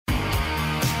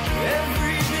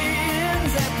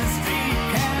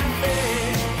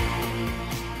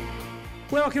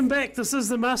Welcome back. This is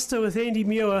The Muster with Andy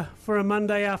Muir for a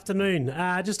Monday afternoon.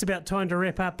 Just about time to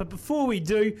wrap up. But before we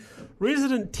do,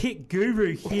 resident tech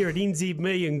guru here at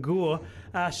NZME and Gore,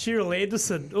 Cheryl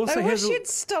Anderson, also I has wish you'd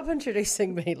stop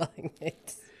introducing me like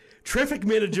that. Traffic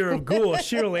manager of Gore,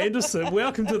 Cheryl Anderson.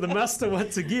 Welcome to The Muster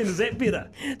once again. Is that better?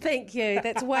 Thank you.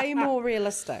 That's way more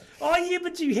realistic. Oh, yeah,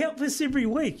 but you help us every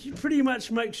week. You pretty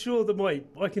much make sure that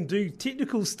I can do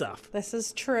technical stuff. This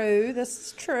is true.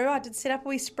 I did set up a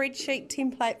wee spreadsheet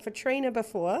template for Trina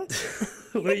before.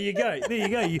 There you go.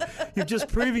 You're just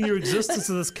proving your existence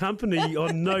of this company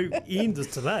on no end as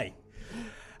today.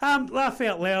 Laugh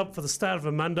out loud for the start of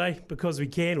a Monday, because we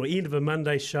can, or end of a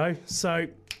Monday show. So,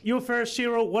 you're first,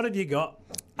 Cheryl. What have you got?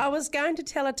 I was going to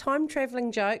tell a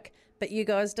time-travelling joke, but you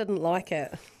guys didn't like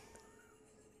it.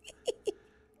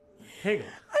 Hang on.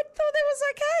 I thought that was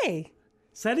okay.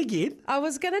 Say it again. I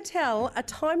was going to tell a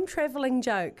time-travelling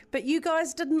joke, but you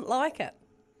guys didn't like it.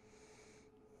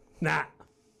 Nah.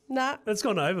 That's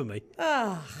gone over me.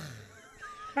 Oh.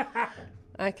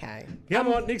 Okay. Come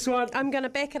on, next one. I'm going to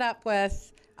back it up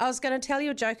with, I was going to tell you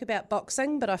a joke about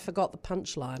boxing, but I forgot the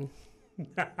punchline.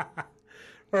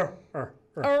 What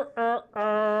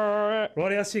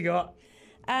else you got?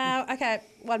 Okay,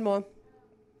 one more.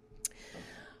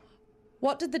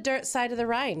 What did the dirt say to the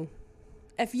rain?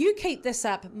 If you keep this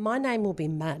up, my name will be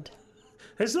Mud.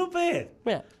 That's not bad.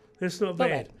 Yeah. That's not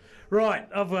bad. Right,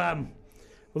 well,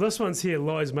 this one's here.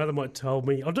 Li's mother might have told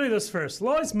me. I'll do this first.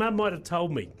 Li's mum might have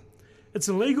told me it's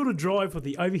illegal to drive with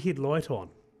the overhead light on.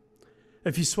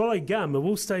 If you swallow gum, it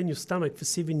will stay in your stomach for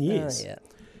 7 years. Oh, yeah.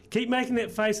 Keep making that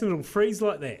face and it'll freeze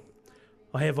like that.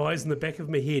 I have eyes in the back of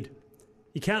my head.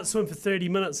 You can't swim for 30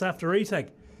 minutes after eating.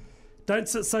 Don't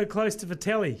sit so close to the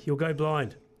telly, you'll go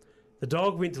blind. The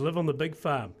dog went to live on the big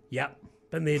farm. Yep,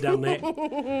 been there, done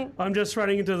that. I'm just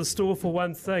running into the store for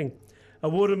one thing. A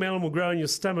watermelon will grow in your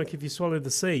stomach if you swallow the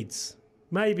seeds.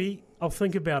 Maybe I'll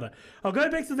think about it. I'll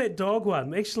go back to that dog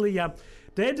one. Actually, Dad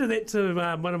did that to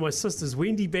one of my sisters,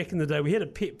 Wendy, back in the day. We had a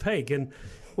pet pig, and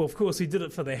well, of course, he did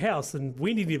it for the house, and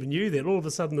Wendy never knew that. All of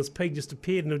a sudden, this pig just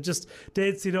appeared, and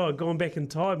Dad said, I'd gone back in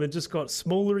time and just got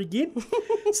smaller again.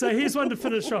 So here's one to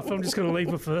finish off. I'm just going to leave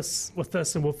with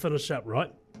this, and we'll finish up,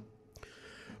 right?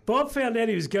 Bob found out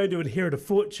he was going to inherit a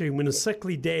fortune when his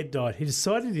sickly dad died. He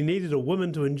decided he needed a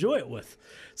woman to enjoy it with.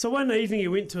 So one evening he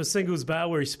went to a singles bar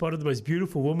where he spotted the most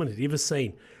beautiful woman he'd ever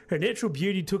seen. Her natural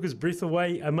beauty took his breath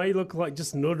away. I may look like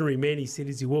just an ordinary man, he said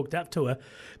as he walked up to her,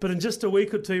 but in just a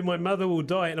week or two my mother will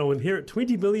die and I'll inherit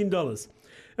 $20 million.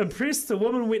 Impressed, the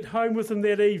woman went home with him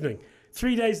that evening.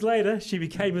 3 days later, she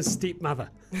became his stepmother.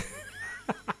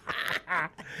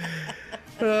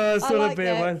 It's not a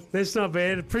bad one. That's not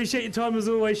bad. Appreciate your time as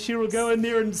always, Cheryl. Go in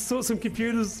there and sort some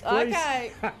computers, please.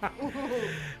 Okay.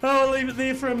 I'll leave it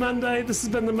there for a Monday. This has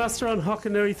been The Muster on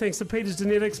Hokanui. Thanks to Peter's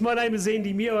Genetics. My name is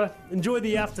Andy Muir. Enjoy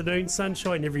the afternoon,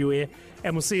 sunshine everywhere,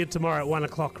 and we'll see you tomorrow at 1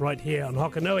 o'clock right here on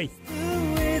Hokanui.